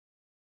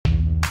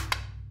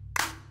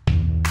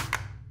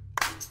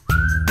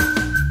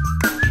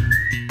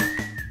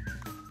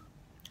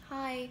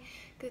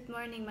Good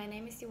morning, my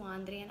name is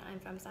Juandri and I'm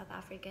from South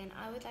Africa, and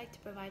I would like to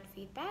provide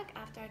feedback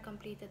after I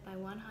completed my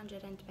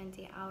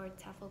 120-hour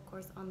TEFL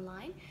course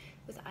online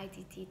with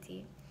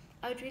ITTT.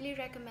 I would really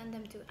recommend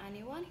them to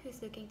anyone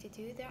who's looking to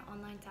do their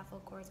online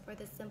TEFL course for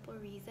the simple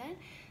reason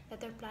that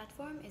their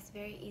platform is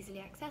very easily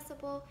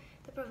accessible.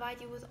 They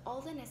provide you with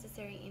all the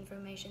necessary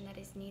information that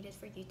is needed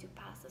for you to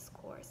pass this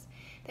course.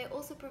 They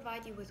also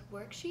provide you with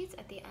worksheets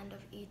at the end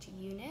of each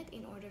unit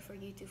in order for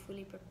you to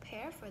fully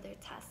prepare for their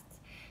tests.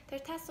 Their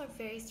tests are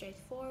very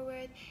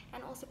straightforward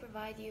and also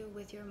provide you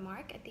with your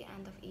mark at the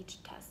end of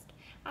each test.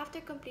 After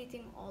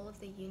completing all of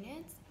the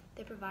units,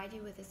 they provide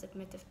you with a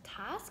submissive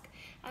task,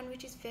 and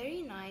which is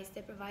very nice.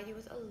 They provide you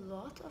with a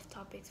lot of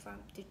topics for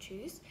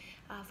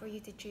you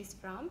to choose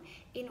from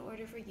in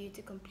order for you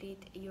to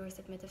complete your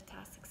submissive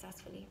task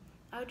successfully.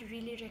 I would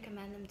really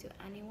recommend them to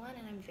anyone,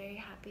 and I'm very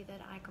happy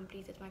that I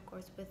completed my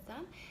course with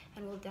them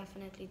and will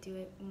definitely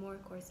do more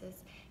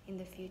courses in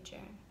the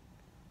future.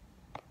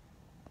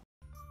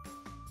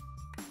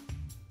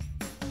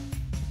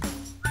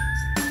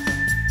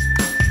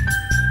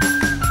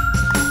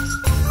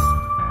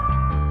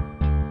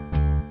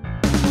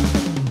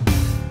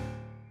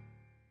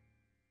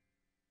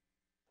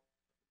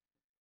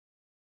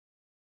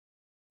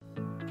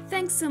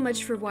 Thanks so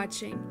much for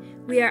watching.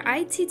 We are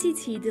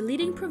ITTT, the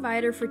leading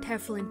provider for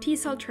TEFL and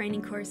TESOL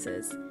training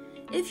courses.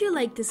 If you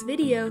like this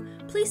video,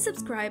 please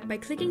subscribe by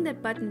clicking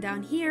that button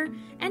down here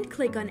and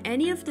click on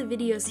any of the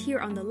videos here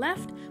on the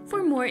left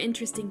for more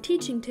interesting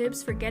teaching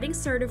tips for getting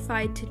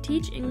certified to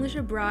teach English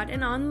abroad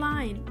and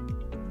online.